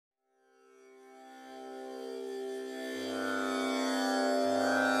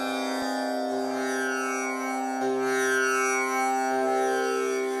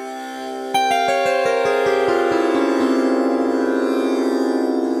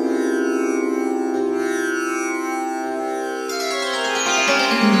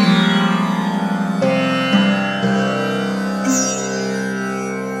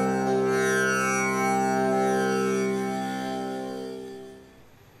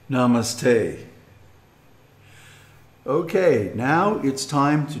Namaste. Okay, now it's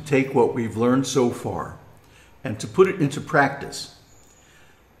time to take what we've learned so far and to put it into practice,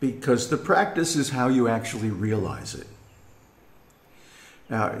 because the practice is how you actually realize it.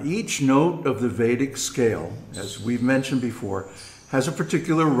 Now, each note of the Vedic scale, as we've mentioned before, has a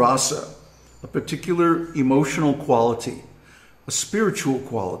particular rasa, a particular emotional quality, a spiritual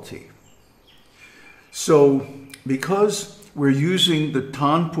quality. So, because we're using the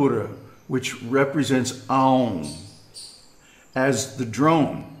tanpura, which represents Aum, as the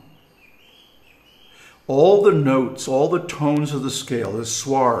drone, all the notes, all the tones of the scale, the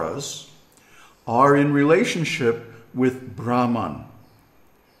Svaras, are in relationship with Brahman.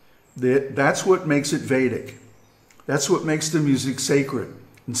 That's what makes it Vedic. That's what makes the music sacred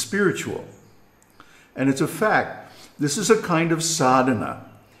and spiritual. And it's a fact. This is a kind of sadhana.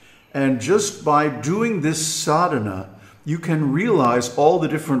 And just by doing this sadhana, you can realize all the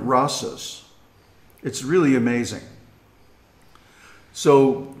different rasas. It's really amazing.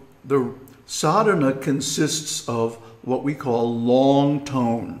 So the sadhana consists of what we call long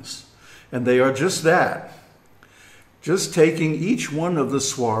tones. And they are just that. Just taking each one of the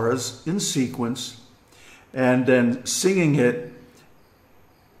Svaras in sequence and then singing it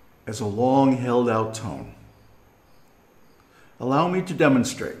as a long held out tone. Allow me to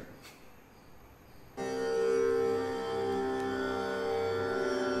demonstrate.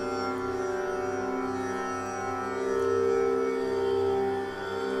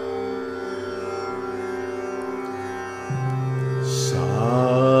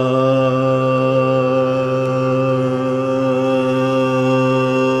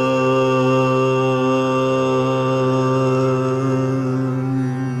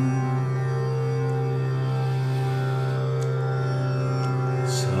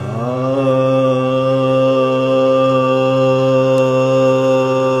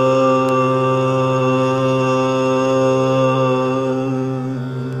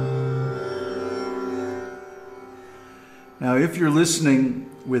 Now, if you're listening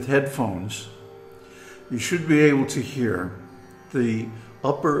with headphones, you should be able to hear the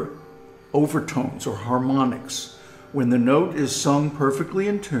upper overtones or harmonics. When the note is sung perfectly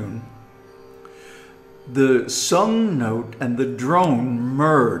in tune, the sung note and the drone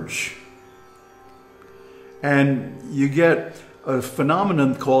merge. And you get a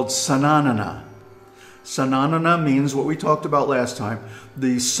phenomenon called sananana. Sananana means what we talked about last time,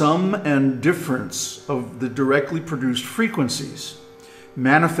 the sum and difference of the directly produced frequencies,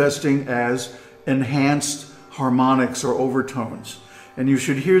 manifesting as enhanced harmonics or overtones. And you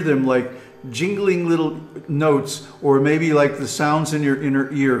should hear them like jingling little notes, or maybe like the sounds in your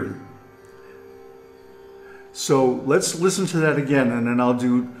inner ear. So let's listen to that again, and then I'll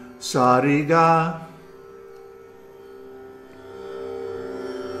do sa-re-ga.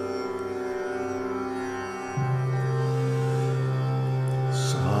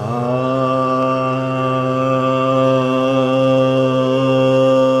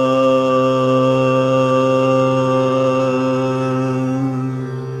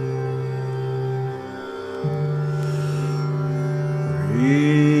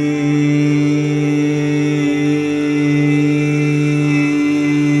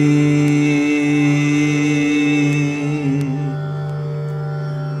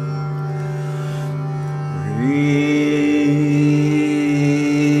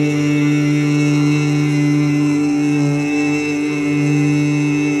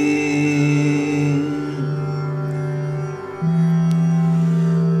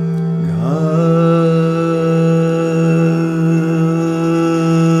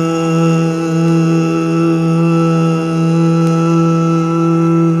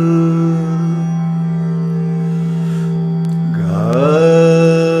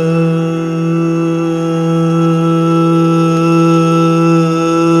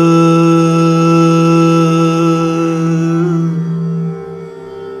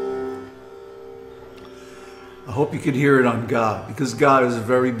 I hope you could hear it on Ga, because Ga is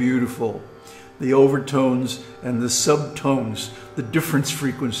very beautiful. The overtones and the subtones, the difference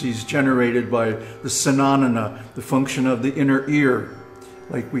frequencies generated by the sananana, the function of the inner ear,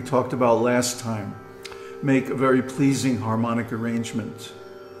 like we talked about last time, make a very pleasing harmonic arrangement.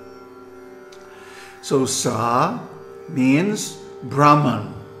 So Sa means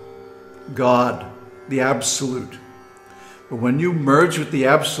Brahman, God, the Absolute. But when you merge with the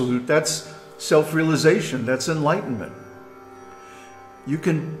Absolute, that's self-realization, that's enlightenment. You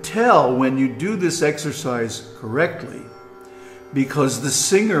can tell when you do this exercise correctly because the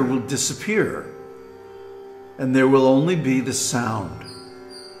singer will disappear and there will only be the sound.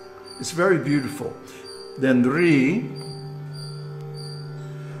 It's very beautiful. Then Ri,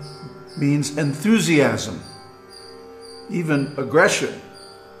 means enthusiasm, even aggression.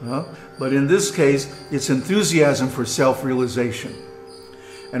 But in this case, it's enthusiasm for self-realization.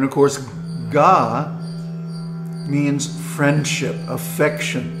 And of course, ga means friendship,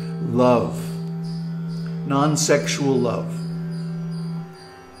 affection, love, non-sexual love.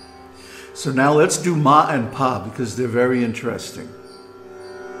 So now let's do ma and pa because they're very interesting.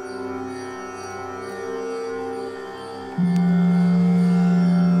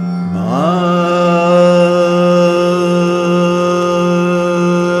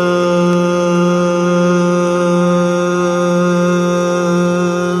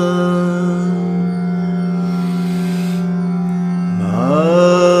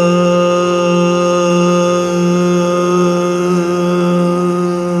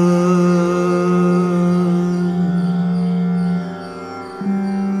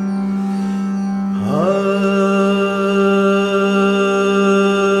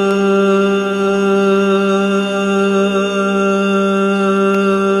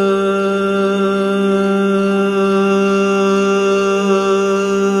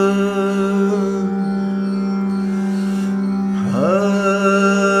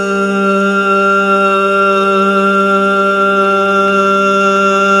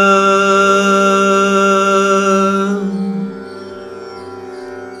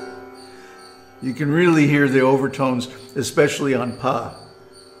 You can really hear the overtones, especially on pa.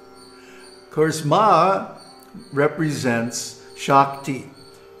 Of course, ma represents Shakti,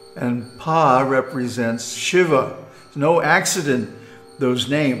 and pa represents Shiva. It's no accident those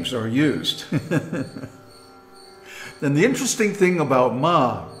names are used. Then the interesting thing about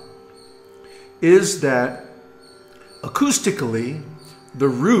ma is that acoustically, the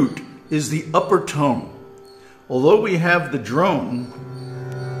root is the upper tone. Although we have the drone,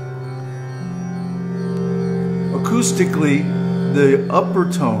 acoustically, the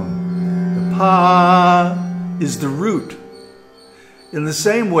upper tone, the pa, is the root. In the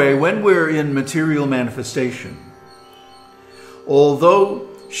same way, when we're in material manifestation, although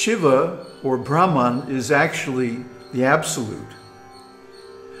Shiva or Brahman is actually the absolute,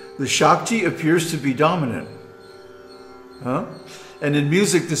 the Shakti appears to be dominant. And in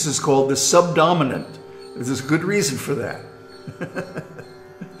music, this is called the subdominant. There's a good reason for that.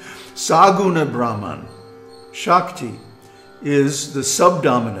 Saguna Brahman, Shakti, is the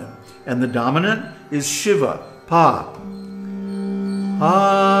subdominant, and the dominant is Shiva, Pa.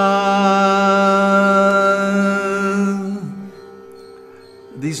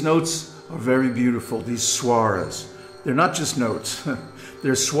 These notes are very beautiful, these Svaras. They're not just notes.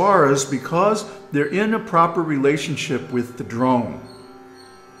 They're Svaras because they're in a proper relationship with the drone.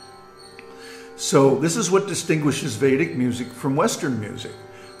 So this is what distinguishes Vedic music from Western music,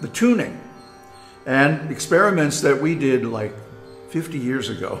 the tuning. And experiments that we did like 50 years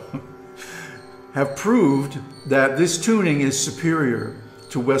ago have proved that this tuning is superior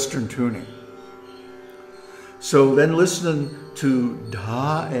to Western tuning. So then listen to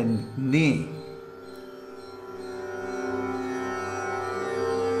Da and Ni.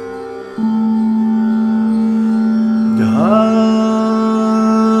 Da.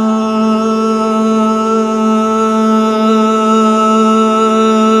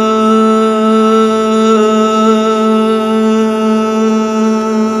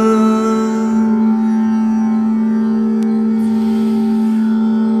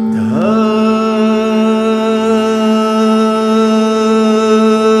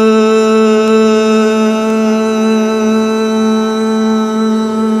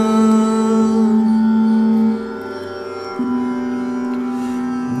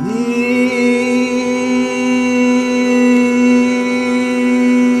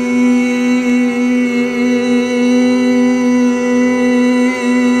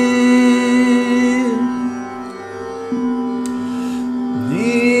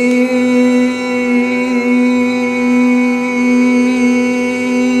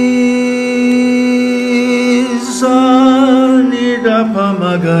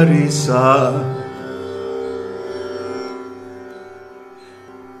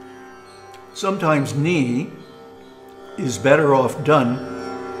 Sometimes Ni is better off done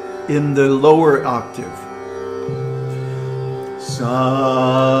in the lower octave. Sa,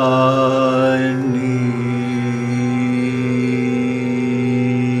 Ni.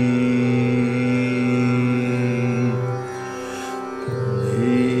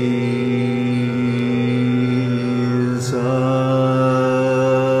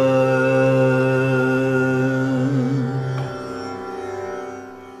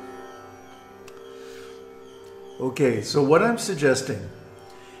 Okay, so what I'm suggesting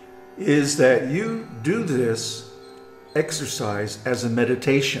is that you do this exercise as a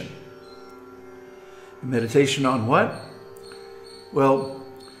meditation. A meditation on what? Well,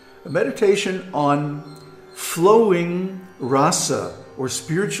 a meditation on flowing rasa, or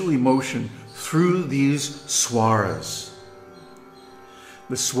spiritual emotion, through these svaras.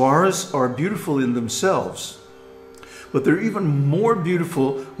 The svaras are beautiful in themselves, but they're even more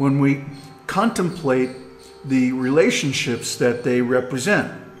beautiful when we contemplate the relationships that they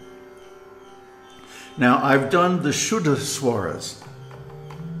represent. Now, I've done the Shuddha Svaras.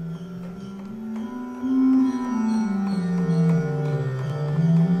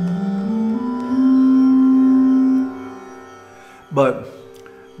 But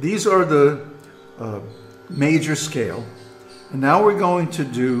these are the major scale. And now we're going to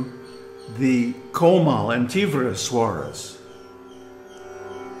do the Komal and Tivra Svaras.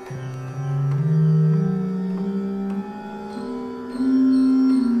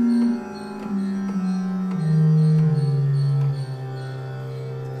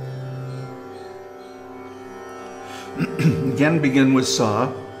 Again, begin with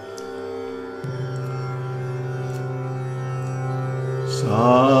Sa.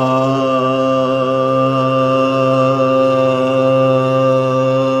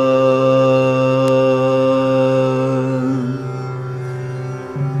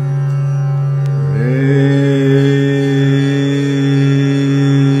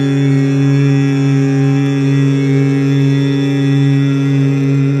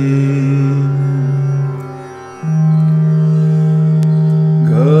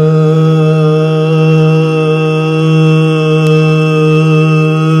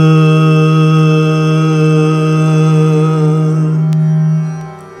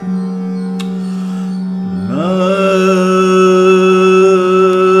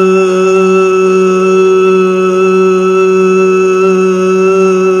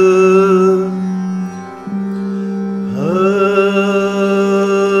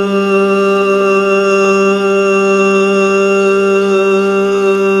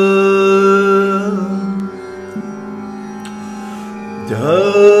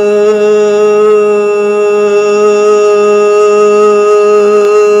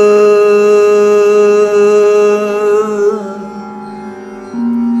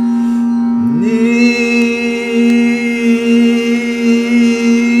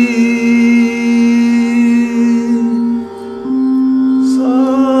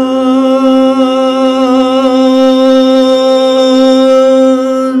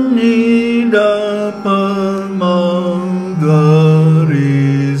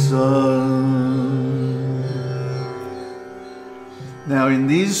 Now in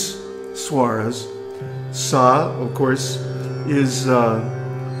these svaras, Sa, of course, is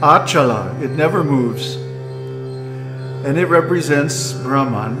Achala. It never moves. And it represents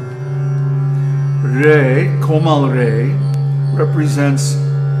Brahman. Re, Komal Re, represents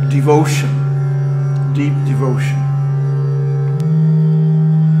devotion, deep devotion.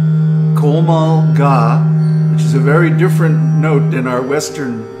 Komal Ga, which is a very different note in our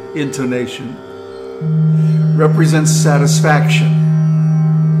Western intonation, represents satisfaction.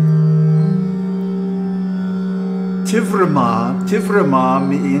 Tivrama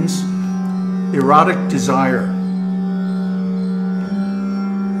means erotic desire.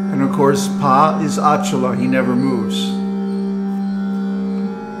 And of course, Pa is Achala, he never moves.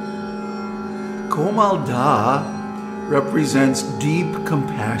 Komal Da represents deep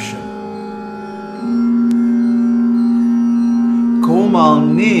compassion. Komal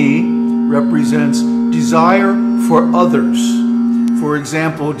Ni represents desire for others. For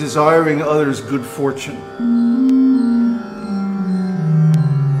example, desiring others good fortune.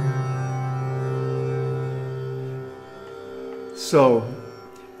 So,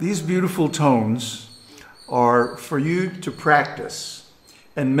 these beautiful tones are for you to practice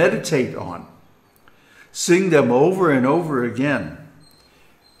and meditate on. Sing them over and over again.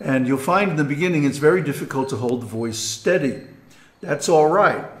 And you'll find in the beginning it's very difficult to hold the voice steady. That's all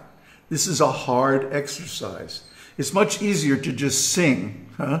right. This is a hard exercise. It's much easier to just sing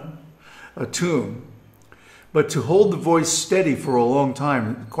a tune, but to hold the voice steady for a long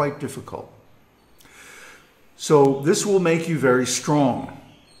time is quite difficult. So this will make you very strong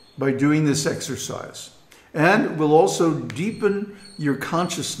by doing this exercise, and will also deepen your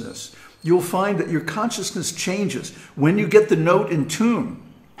consciousness. You'll find that your consciousness changes when you get the note in tune.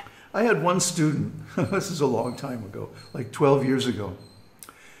 I had one student, this is a long time ago, like 12 years ago,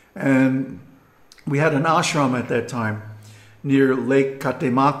 and we had an ashram at that time near Lake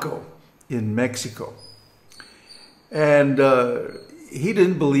Catemaco in Mexico. And he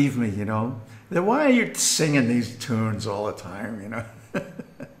didn't believe me, you know. Then why are you singing these tunes all the time, you know?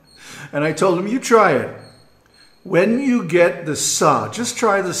 And I told him, you try it. when you get the sa, just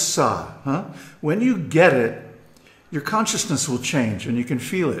try the sa. Huh? When you get it, your consciousness will change and you can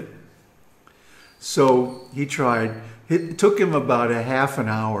feel it. So he tried. It took him about a half an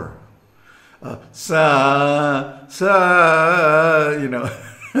hour. Sa, sa, you know.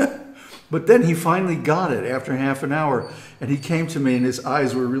 But then he finally got it after half an hour. And he came to me and his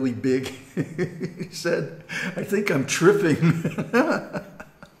eyes were really big. He said, I think I'm tripping.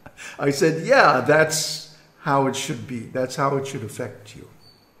 I said, yeah, that's how it should be. That's how it should affect you.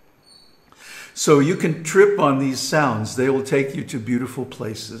 So you can trip on these sounds. They will take you to beautiful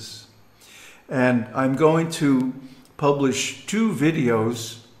places. And I'm going to publish 2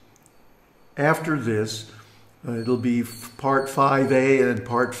 videos after this. It'll be part 5A and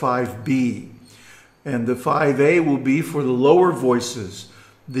part 5B. And the 5A will be for the lower voices,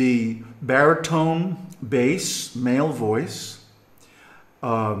 the baritone bass, male voice,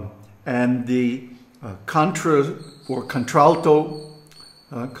 and the contra or contralto,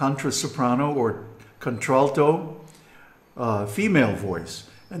 contra soprano or contralto, female voice.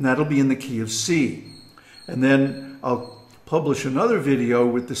 And that'll be in the key of C. And then I'll publish another video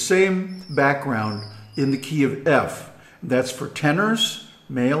with the same background in the key of F. That's for tenors,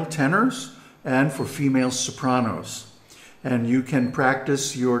 male tenors, and for female sopranos. And you can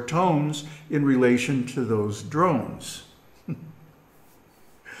practice your tones in relation to those drones.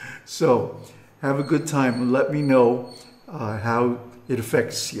 So, have a good time and let me know how it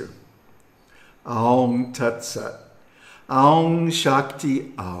affects you. Aum Tat Sat. Aum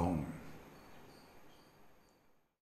Shakti Aum.